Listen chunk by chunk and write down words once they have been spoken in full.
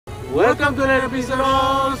Welcome to another episode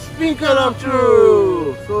of Sprinkle of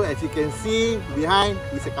Truth. So as you can see behind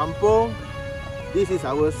is a kampung. This is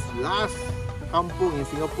our last kampung in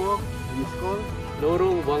Singapore. It's called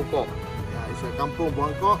Lorong Buangkok. Yeah, it's a kampung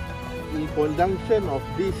Buangkok. In conjunction of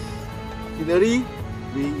this scenery,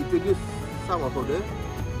 we introduce some of the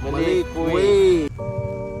Malay Kuih.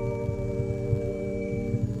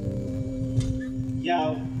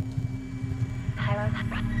 Yo.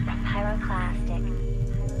 Pyroclastic.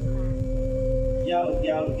 Yo.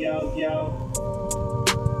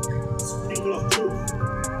 Sprinkle of truth.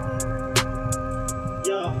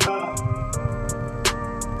 Yo,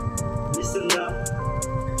 listen up.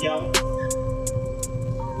 Yo.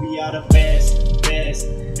 We are the best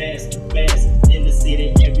in the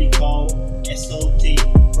city. Every call, SOT.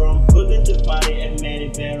 From Booger to Body and many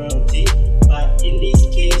variety. But in this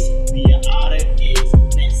case, we are out of case.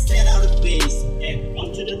 Let's set out the base and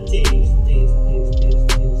onto the things.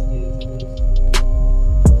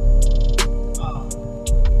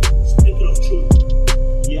 Sprinkle of truth.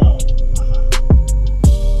 Yo.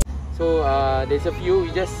 So there's a few,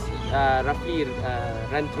 we just roughly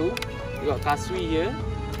run through. We got kasui here,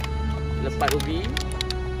 lepat ubi,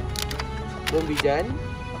 bom bijan,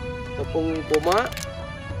 tepung pomak,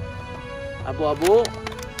 abu-abu,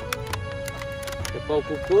 tepung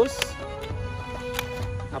kukus,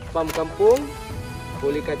 apam kampung,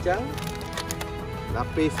 koli kacang,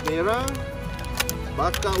 Lapis merah,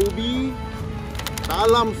 bakar ubi,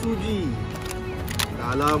 talam suji,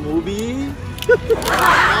 talam ubi,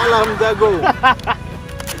 talam jagung.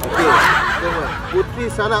 Okey, putri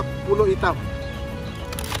salap pulut hitam,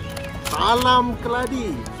 talam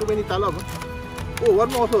keladi. So many talam. Oh, one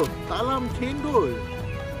more also, talam cendol.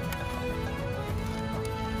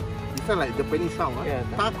 This one like Japanese sound. Yeah.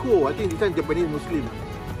 Taco, I think this one Japanese Muslim.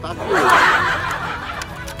 Taco.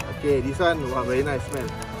 Okay, this one, wow, very nice smell.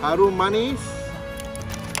 Harum manis,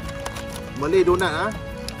 Malay donut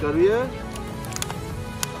Korea.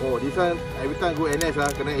 Oh, this one every time go NS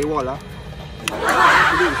kena AWOL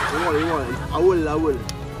Actually, it's AWOL. It's owl.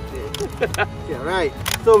 Okay, right.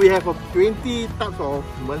 So we have 20 types of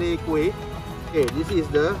Malay kuih. Okay, this is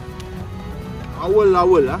the owl.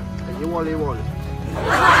 AWOL.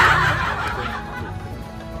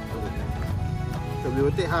 So we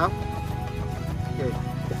will take half. Okay.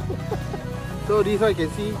 So this one you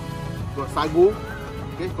can see got sagu.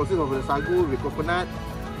 Okay, consists of the sagu with coconut.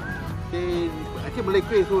 Okay, actually Malay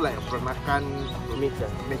kuih so like peranakan mix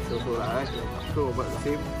also lah. So about the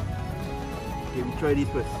same. Okay, we try this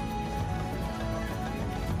first.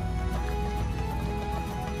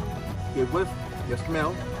 Okay, first the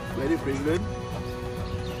smell very fragrant.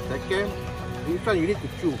 Second, this one you need to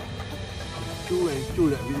chew. Chew. It's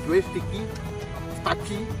very sticky,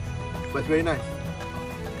 starchy, but it's very nice.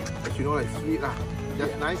 As you know, like sweet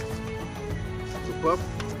just nice. Superb.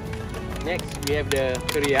 Next we have the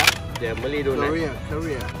Korea, the Malay donut.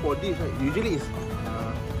 Korea. For this, usually is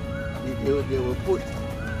they will put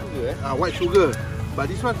Sugar, white sugar. But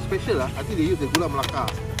this one special I think they use the gula melaka.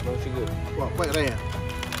 no sugar. Wow, quite rare.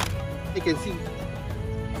 You can see.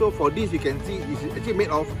 So for this you can see it's actually made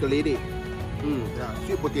of keledek. Yeah,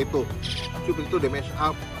 sweet potato. Sweet potato they mash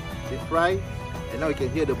up, they fry, and now you can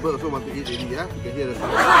hear the bird also want to eat already. You can hear the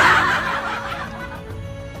sound.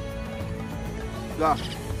 Yeah.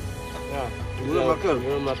 Gula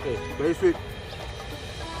melaka. Very sweet.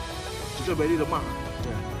 It's very lemak.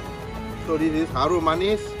 Yeah. So this is harum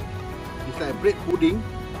manis. It's like bread pudding.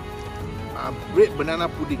 Bread banana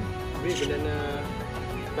pudding. Bread banana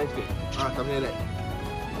sponge cake. Something like that.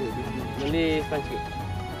 Malay sponge cake.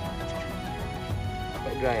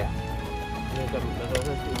 Quite dry Macam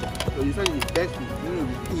rasa sikit. So this one is best with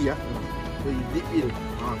tea So you dip in.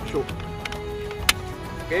 Choke.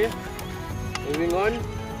 Okay. Moving on.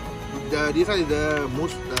 This one is the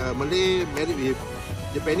most Malay married with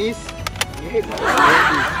Japanese. Yeah.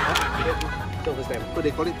 So first time. So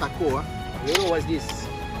they call it taco. You know what's this?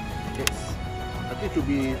 I think it should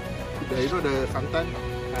be the the santan.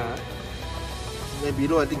 Then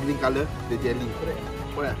below I think green color, the jelly.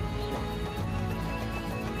 Correct.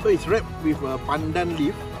 So it's wrapped with a pandan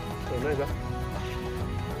leaf. Oh, nice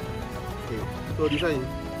Okay. So this one is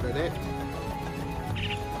like that.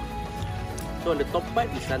 So on the top part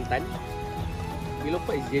is santan. Below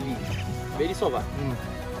part is jelly. Very soft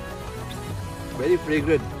Very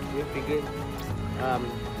fragrant. Very fragrant. A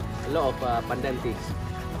lot of pandan taste.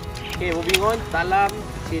 Okay, moving on. Talam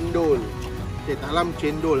cendol. Okay, talam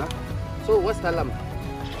cendol. So what's talam?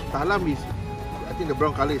 Talam is, I think the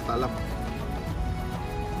brown color is talam.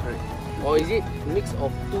 Right. Or is it mix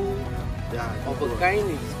of two Yeah. of a kind?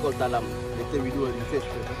 It's called talam. Later we do a research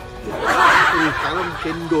first. So this talam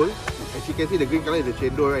cendol. As you can see, the green color is the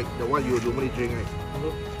cendol, right? The one you normally drink, right?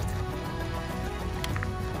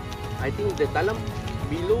 I think the talam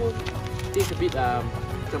below tastes a bit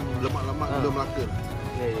Macam lemak-lemak gula Melaka.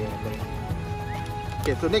 yeah.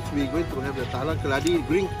 Okay, so next we're going to have the talam keladi,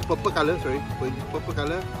 green, purple color, sorry, purple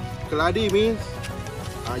color. Keladi means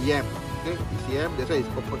yam. Okay, it's yam, that's why it's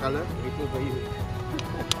purple color. Waiting for you.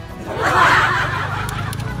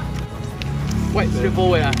 Quite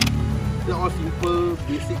straightforward ah. They're all simple,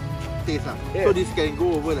 basic taste lah. Yeah. So this can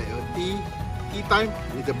go over like a tea time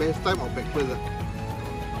is the best time or breakfast lah.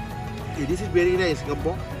 Okay, this is very nice,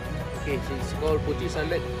 Singapore. Okay, so it's called putih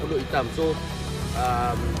salad pulut hitam. So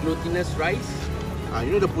glutinous rice,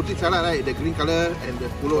 You know the putih salad, right? The green color and the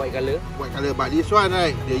pulut white color, white color. But this one,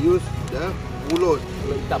 right? They use the pulut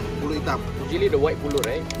hitam. pulut hitam. Usually the white pulut,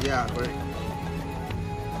 right? Yeah, correct.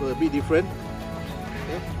 So a bit different.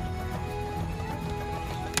 Okay.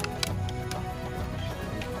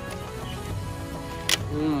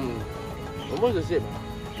 Almost the same.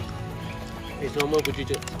 It's normal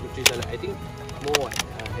putih salad. I think more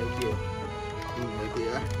healthier. Okay,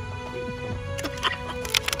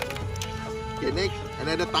 Okay, next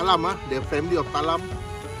another talam the family of talam.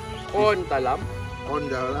 On talam. On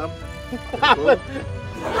dalam. On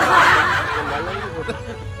dalam.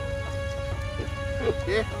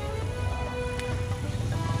 Okay.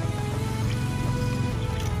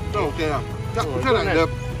 So okay lah.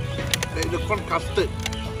 It's like the corn custard.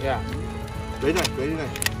 Yeah. Very nice, very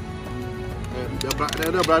nice. And the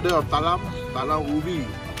other brother of talam ubi.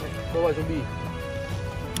 So what's ubi?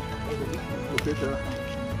 Okay, sir.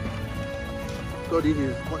 So this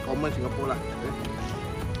is quite common in Singapore lah.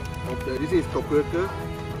 Okay, this is tapioca,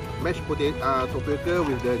 mashed potato, tapioca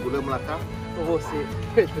with the gula Melaka. Oh, shit.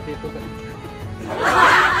 Mashed potato.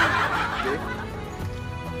 Okay.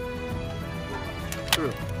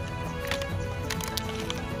 Sure.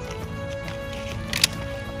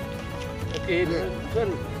 Okay, this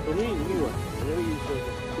one for me new ah. I never use it.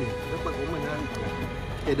 That's quite common lah.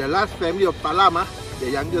 Okay, the last family of talam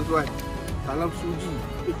the youngest one, talam suji.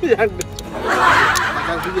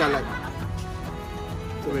 Makan suji I like.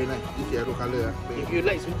 So very nice. This yellow color If you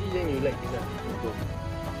like suji, then you like this one.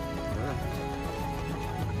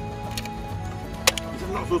 It's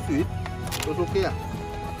not so sweet. So it's okay lah.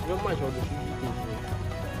 Not much of the suji taste.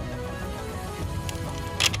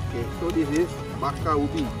 Okay, so this is bakar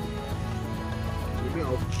ubi. Made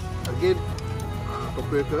of again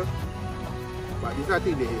tapioca, but this I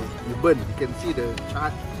think they burn. You can see the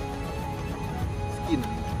charred skin.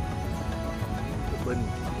 They burn.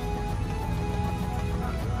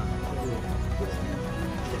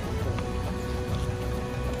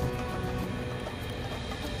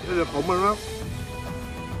 This is the common one.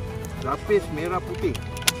 Lapis merah putih.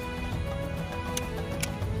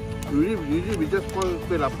 Usually we just call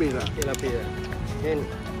kuih lapis lah. Okay, lapis lah. Then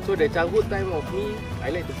so the childhood time of me, I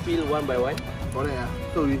like to peel one by one. Correct ah.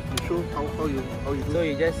 So you show how you do. So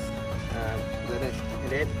you just Like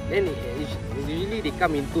that. then usually they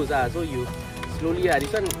come in twos so you slowly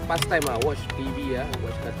this one past time watch TV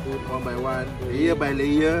watch cartoon One by one, layer by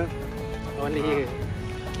layer. one layer.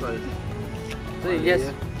 Sorry. So you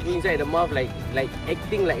just put inside the mouth like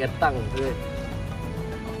acting like a tongue. Okay.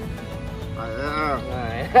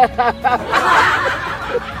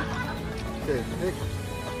 Okay, next.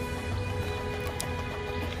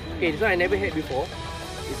 Okay, this one I never had before.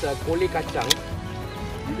 It's a kole kacang.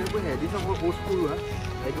 You never had this one old school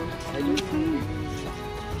I don't really.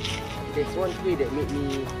 There's one way that made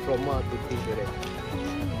me trauma to taste the rest.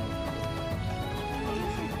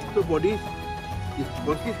 So for this, it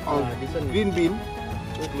consists of this one, green bean.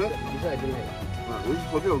 this one I don't like. This is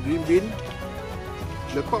consists of green bean.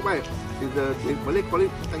 The top right is the Malay call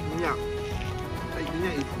it tai minyak. Tai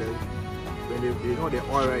minyak is the when they know the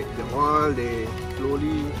oil, right? The oil they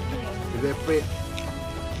slowly evaporate,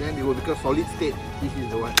 then it will become solid state. This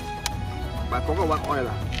is the one. But I forgot what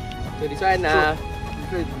oil lah. So this one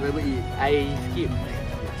This one you never eat. I skip.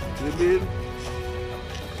 Green bean.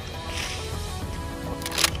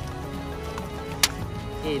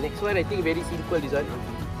 Okay, next one I think very simple this one.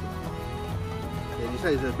 Okay, this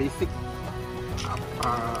one is a basic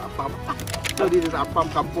appam. So this is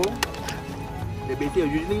appam kampung. The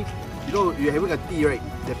basic usually, you know, you're having a tea, right?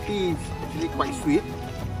 The tea is actually quite sweet.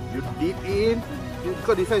 You dip in,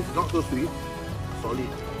 because this one is not so sweet, solid.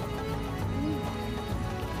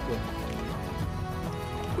 Okay.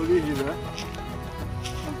 So this is a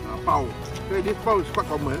pau. Okay, this pau is quite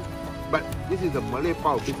common, but this is a Malay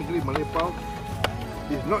pau. Basically, Malay pau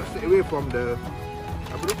is not straight away from the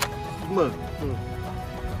steamer.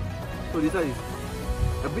 So this one is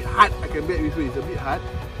a bit hard. I can bet with you, it's a bit hard.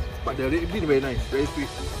 But the red bean very nice, very sweet.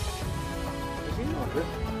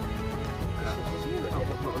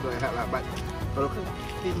 Not very hard lah, but kalau kan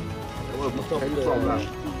steam, that will be very soft lah.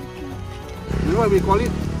 You know what we call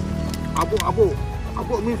it? Abuk.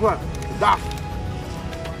 Abuk means what? Dust.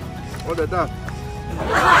 All the dust.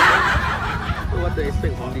 So what to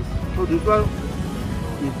expect from this? So this one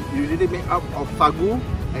is usually made up of sagu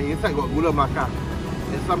and inside got gula melaka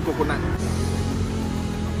and some coconut.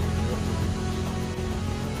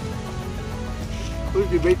 So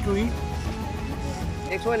it's very chewy.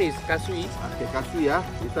 Next one is kasui. Okay, kasui ah.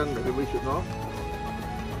 This one everybody should know.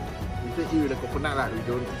 We just eat with the coconut lah. We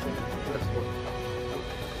don't. It's a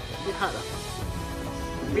bit hard lah.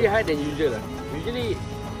 Pretty hard than usual lah. Usually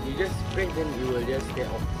you just press then you will just get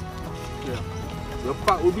off. Yeah.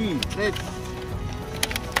 Lepak ubi. Next.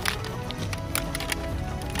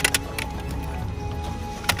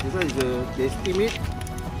 This one is they steam it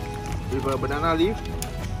with a banana leaf.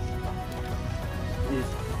 It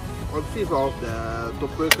consists of the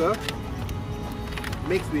tapioca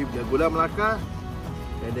mixed with the gula melaka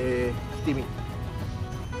and they steam it.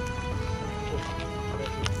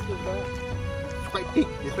 It's quite thick.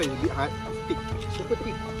 This one is a bit hard. It's thick. Super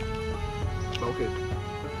thick. But okay.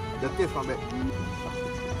 The taste not bad.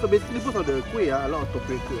 So basically most of the kuih a lot of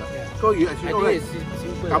tapioca. Yeah. So you actually know, right? It's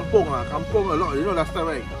simple. Kampung a lot. You know last time,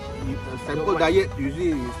 right? Sample diet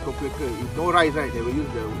usually is tapioca. If no rice, right, they will use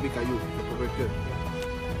the ubi kayu, the tapioca.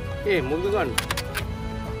 Okay, moving on.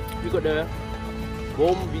 We got the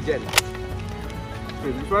bom bijan.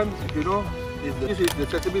 Okay, this one, if you know, this is the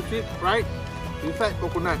sesame seed, right? Inside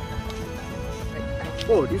coconut.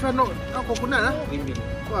 Oh, this one not coconut, ah? Green bean.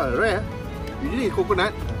 Wow, rare. Usually it's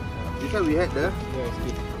coconut. This one we had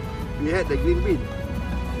the green bean.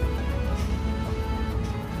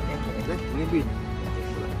 Okay, green bean.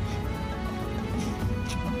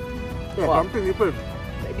 Yeah, Wow. something different.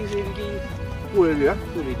 Like this already. Cool already, ah?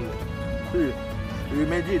 Too ready. See, you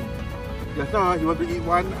imagine. Just now you want to eat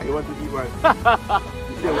one, I want to eat one.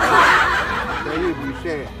 You say okay. Tell him we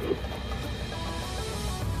share.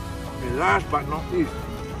 Okay, last but not least.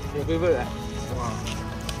 Your favourite lah? Wow.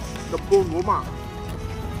 Tepung gomak.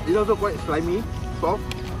 It's also quite slimy, soft.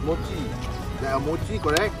 Mochi. Like a mochi,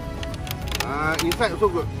 correct? Inside also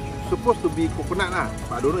got, supposed to be coconut lah.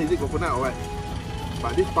 But I don't know is it coconut or what.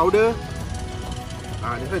 But this powder,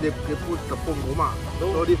 this one they put tepung gomak.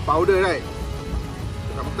 So this powder, right?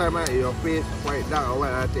 Sometimes right, your face quite dark or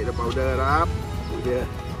what, take the powder up. Here.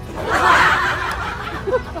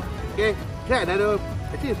 Okay, get another,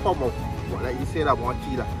 actually it's form of, like you say lah,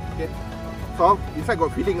 mochi lah. Okay. So inside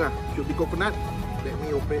got filling lah. Should be coconut. Let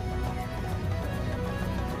me open it.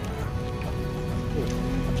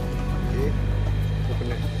 Okay.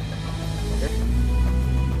 Coconut. Okay.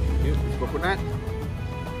 Here is coconut.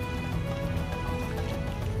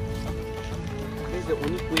 This is the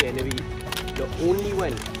only kuih I never eat. The only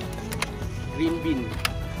one. Green bean.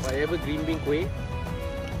 Whatever green bean kuih.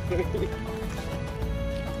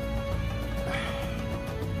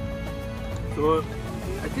 So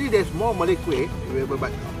actually there's more Malay kuih,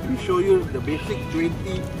 but we show you the basic 20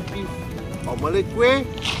 piece of Malay kuih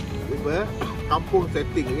with a kampung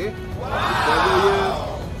setting, okay? Travel here,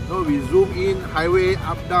 no, we zoom in, highway,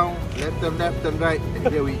 up, down, left turn right,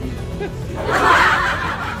 and there we eat.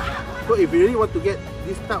 So if you really want to get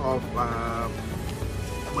this type of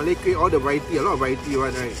Malay kuih, all the variety, a lot of variety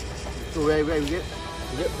one, right? So where we get?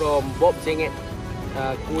 We get from Bob Senget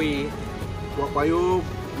kuih. Buat Payoh,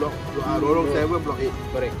 Lorong 7, Block 8.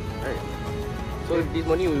 Correct. Right. So this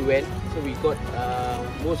morning we went, so we got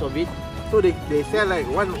most of it. So they sell like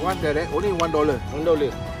one direct, only $1.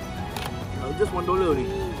 $1. Just $1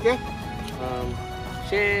 only. Okay?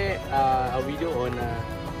 Share our video on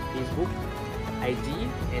Facebook, IG,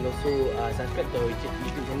 and also subscribe to our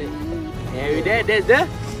YouTube channel. And with that, that's the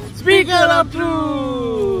Speaker of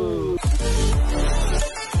Truth.